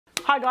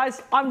Hi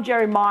guys, I'm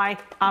Jerry Mai.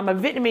 I'm a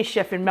Vietnamese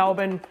chef in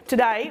Melbourne.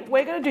 Today,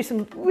 we're gonna do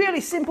some really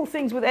simple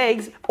things with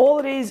eggs. All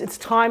it is, it's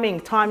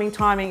timing.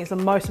 Timing is the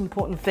most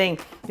important thing.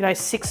 You know,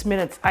 6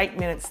 minutes, 8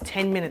 minutes,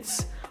 10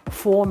 minutes,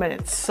 4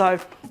 minutes. So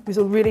this is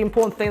a really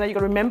important thing that you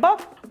gotta remember.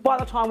 By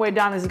the time we're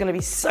done, this is gonna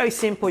be so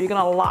simple, you're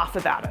gonna laugh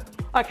about it.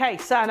 Okay,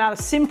 so now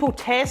the simple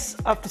test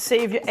to see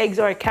if your eggs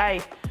are okay.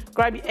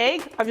 Grab your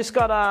egg. I've just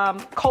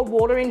got cold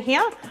water in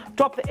here.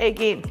 Drop the egg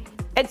in.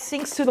 It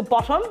sinks to the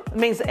bottom, it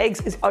means the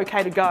eggs is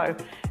okay to go.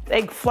 The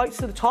egg floats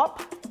to the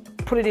top,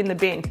 put it in the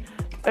bin.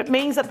 It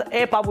means that the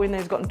air bubble in there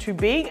has gotten too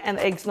big and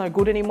the egg's no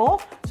good anymore,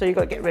 so you've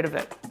got to get rid of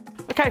it.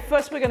 Okay,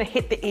 first we're going to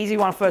hit the easy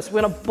one first.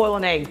 We're going to boil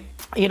an egg.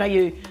 You know,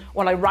 you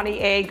want a runny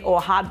egg or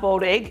a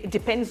hard-boiled egg, it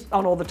depends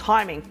on all the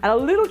timing. And a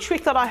little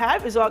trick that I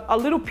have is a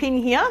little pin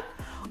here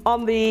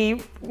on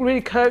the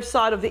really curved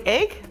side of the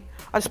egg.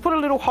 I just put a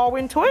little hole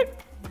into it.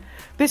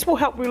 This will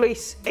help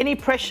release any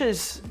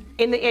pressures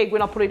in the egg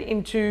when I put it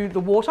into the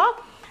water,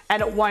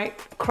 and it won't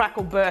crack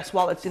or burst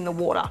while it's in the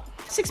water.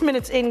 6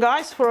 minutes in,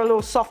 guys, for a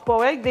little soft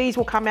boiled egg. These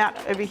will come out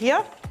over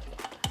here.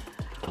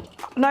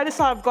 Notice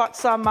I've got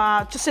some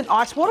just in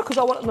ice water because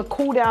I want them to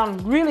cool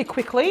down really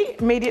quickly,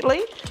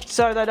 immediately,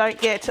 so they don't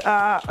get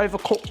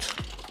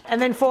overcooked.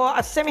 And then for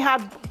a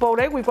semi-hard boiled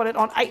egg, we've got it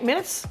on 8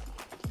 minutes.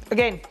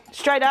 Again,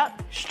 straight out,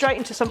 straight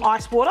into some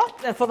ice water.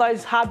 And for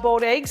those hard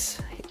boiled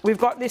eggs, we've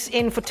got this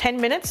in for 10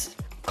 minutes,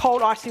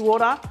 cold icy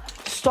water.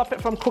 Stop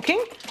it from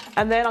cooking,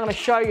 and then I'm going to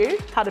show you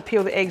how to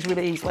peel the eggs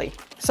really easily.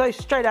 So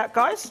straight out,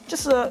 guys,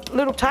 just a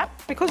little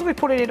tap. Because we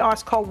put it in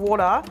ice cold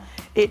water,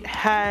 it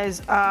has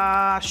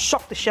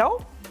shocked the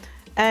shell,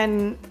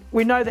 and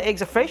we know the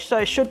eggs are fresh, so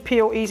it should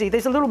peel easy.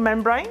 There's a little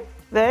membrane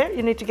there.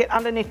 You need to get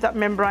underneath that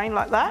membrane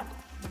like that,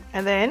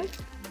 and then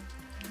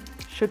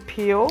should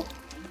peel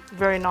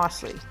very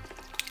nicely.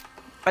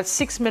 At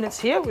 6 minutes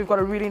here, we've got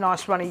a really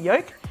nice runny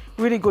yolk.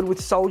 Really good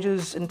with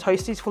soldiers and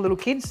toasties for little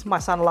kids. My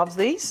son loves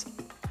these.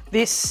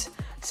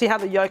 See how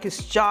the yolk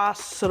is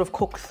just sort of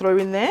cooked through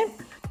in there?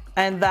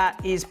 And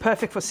that is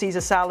perfect for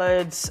Caesar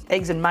salads,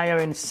 eggs and mayo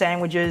and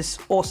sandwiches.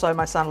 Also,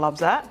 my son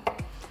loves that.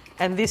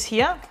 And this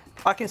here,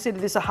 I consider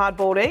this a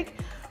hard-boiled egg.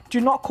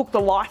 Do not cook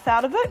the life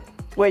out of it,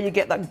 where you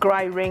get that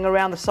grey ring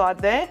around the side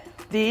there.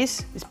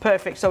 This is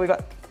perfect. So we've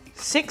got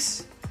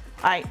 6,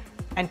 8,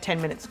 and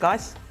 10 minutes,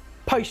 guys.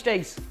 Poached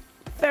eggs,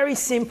 very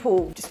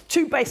simple. Just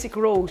 2 basic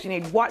rules. You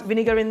need white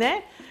vinegar in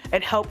there.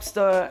 It helps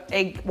the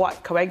egg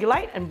white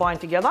coagulate and bind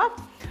together,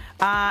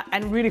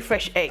 and really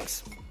fresh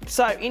eggs.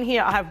 So in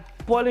here I have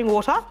boiling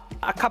water,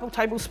 a couple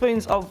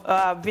tablespoons of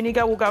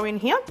vinegar will go in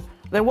here.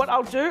 Then what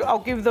I'll do, I'll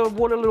give the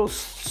water a little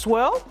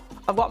swirl.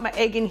 I've got my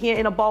egg in here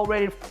in a bowl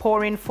ready to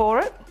pour in for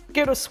it.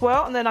 Give it a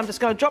swirl, and then I'm just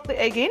going to drop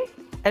the egg in.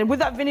 And with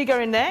that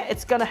vinegar in there,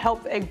 it's going to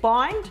help the egg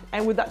bind,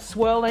 and with that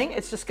swirling,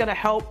 it's just going to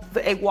help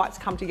the egg whites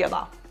come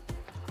together.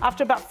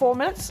 After about 4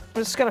 minutes,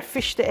 I'm just going to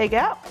fish the egg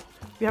out.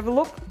 If you have a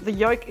look, the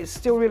yolk is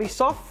still really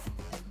soft.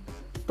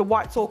 The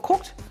white's all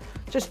cooked.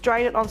 Just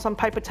drain it on some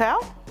paper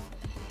towel.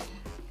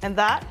 And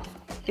that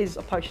is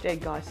a poached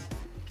egg, guys.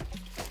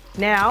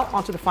 Now,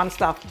 onto the fun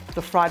stuff,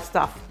 the fried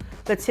stuff.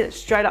 Let's hit it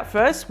straight up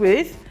first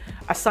with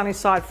a sunny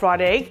side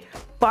fried egg.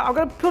 But I'm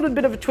gonna put a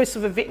bit of a twist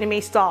of a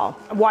Vietnamese style.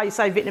 And why you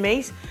say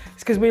Vietnamese?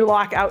 It's because we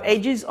like our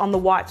edges on the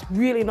whites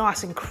really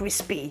nice and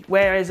crispy.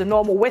 Whereas a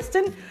normal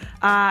Western,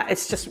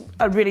 it's just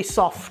a really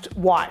soft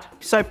white.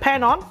 So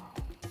pan on.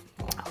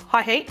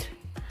 High heat,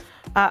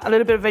 a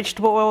little bit of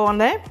vegetable oil on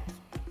there.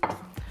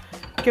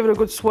 Give it a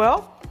good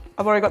swirl.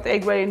 I've already got the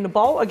egg ready in the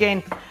bowl.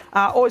 Again,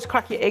 always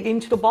crack your egg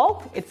into the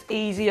bowl. It's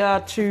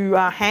easier to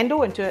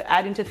handle and to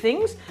add into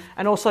things.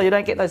 And also you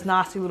don't get those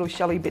nasty little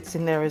shelly bits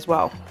in there as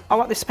well. I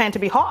want this pan to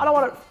be hot. I don't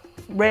want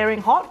it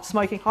raring hot,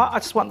 smoking hot. I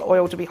just want the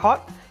oil to be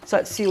hot so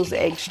it seals the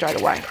egg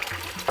straight away.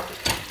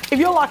 If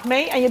you're like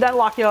me and you don't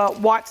like your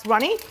whites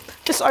runny,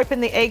 just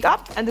open the egg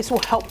up and this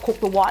will help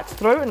cook the whites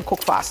through and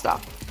cook faster.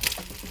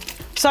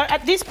 So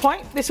at this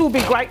point, this will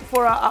be great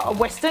for a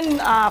Western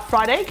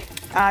fried egg,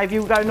 if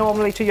you go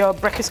normally to your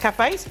breakfast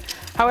cafes.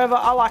 However,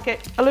 I like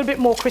it a little bit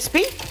more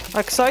crispy,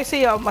 like so.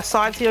 See my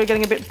sides here are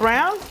getting a bit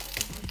brown.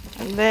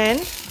 And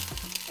then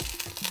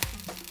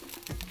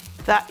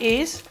that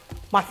is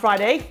my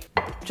fried egg.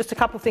 Just a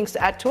couple of things to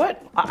add to it.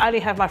 I only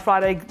have my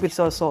fried egg with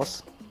soy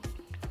sauce.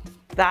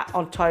 That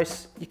on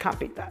toast, you can't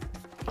beat that.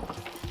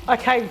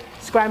 Okay,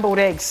 scrambled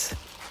eggs.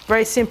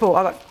 Very simple.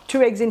 I've got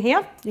 2 eggs in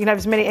here. You can have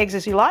as many eggs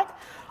as you like.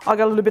 I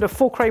got a little bit of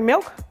full cream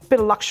milk, a bit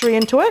of luxury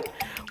into it,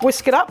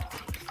 whisk it up.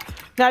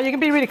 Now you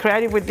can be really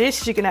creative with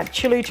this. You can add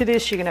chili to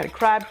this, you can add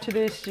crab to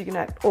this, you can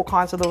add all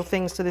kinds of little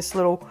things to this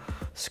little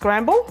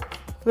scramble.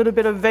 A little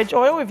bit of veg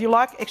oil if you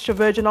like, extra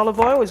virgin olive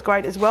oil is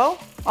great as well.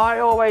 I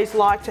always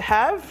like to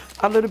have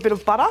a little bit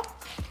of butter.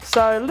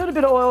 So a little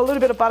bit of oil, a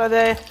little bit of butter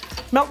there,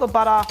 melt the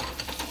butter,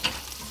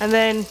 and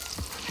then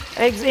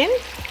eggs in.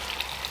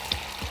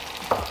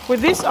 With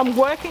this, I'm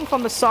working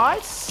from the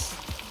sides.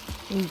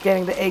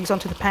 Getting the eggs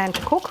onto the pan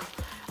to cook,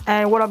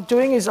 and what I'm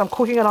doing is I'm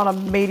cooking it on a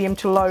medium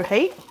to low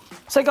heat.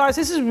 So guys,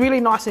 this is really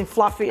nice and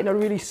fluffy and a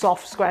really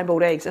soft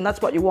scrambled eggs, and that's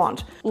what you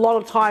want. A lot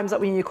of times that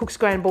when you cook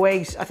scrambled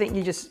eggs, I think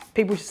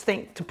people just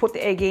think to put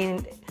the egg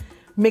in,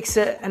 mix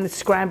it and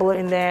scramble it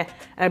in there,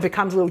 and it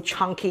becomes little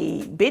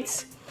chunky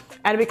bits,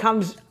 and it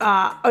becomes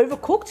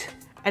overcooked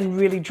and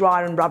really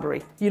dry and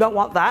rubbery. You don't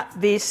want that.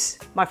 This,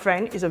 my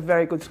friend, is a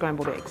very good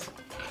scrambled eggs.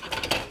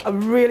 A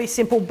really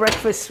simple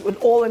breakfast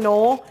with all in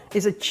all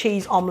is a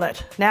cheese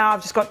omelette. Now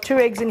I've just got 2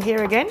 eggs in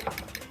here again.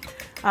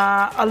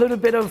 A little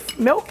bit of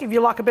milk. If you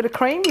like a bit of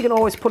cream, you can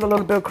always put a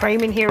little bit of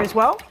cream in here as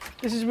well.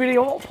 This is really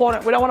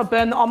important. We don't want to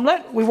burn the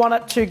omelette. We want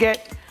it to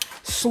get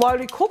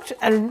slowly cooked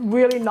and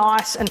really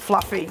nice and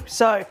fluffy.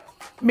 So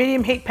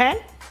medium heat pan,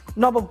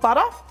 knob of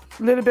butter,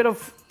 a little bit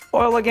of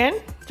oil again,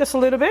 just a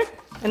little bit,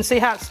 and see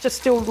how it's just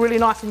still really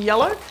nice and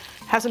yellow.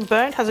 Hasn't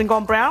burnt, hasn't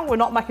gone brown. We're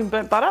not making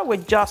burnt butter. We're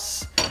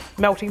just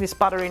melting this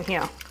butter in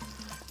here.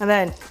 And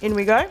then in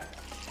we go.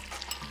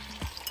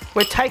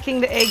 We're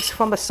taking the eggs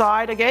from the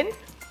side again.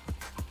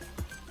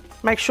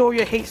 Make sure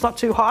your heat's not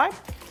too high.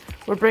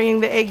 We're bringing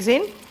the eggs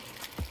in.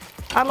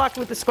 Unlike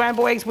with the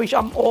scrambled eggs, which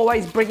I'm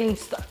always bringing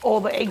all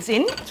the eggs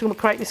in to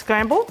create this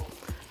scramble,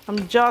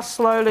 I'm just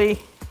slowly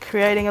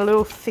creating a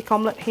little thick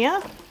omelette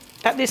here.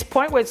 At this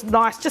point where it's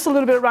nice, just a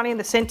little bit of runny in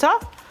the center,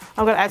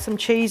 I'm going to add some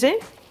cheese in.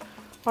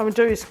 What I'm going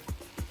to do is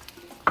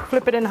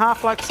flip it in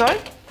half like so.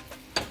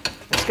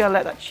 Just going to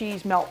let that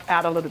cheese melt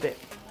out a little bit.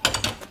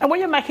 And when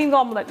you're making the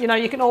omelette, you know,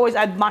 you can always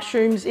add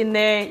mushrooms in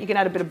there. You can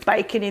add a bit of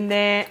bacon in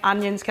there,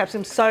 onions,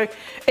 capsicum. So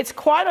it's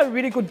quite a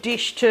really good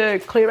dish to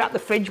clear out the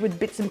fridge with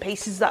bits and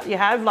pieces that you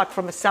have, like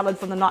from a salad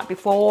from the night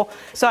before.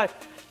 So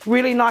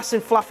really nice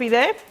and fluffy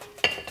there.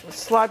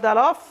 Slide that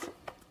off.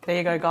 There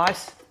you go,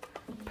 guys.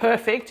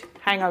 Perfect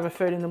hangover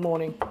food in the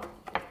morning.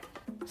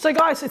 So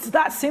guys, it's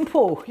that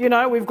simple. You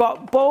know, we've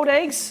got boiled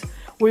eggs,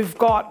 we've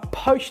got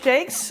poached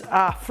eggs,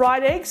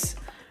 fried eggs,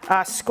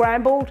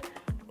 scrambled,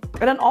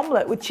 and an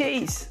omelette with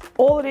cheese.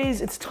 All it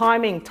is, it's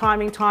timing.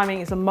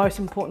 Timing is the most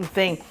important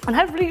thing. And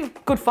have really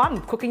good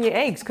fun cooking your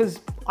eggs,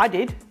 because I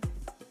did.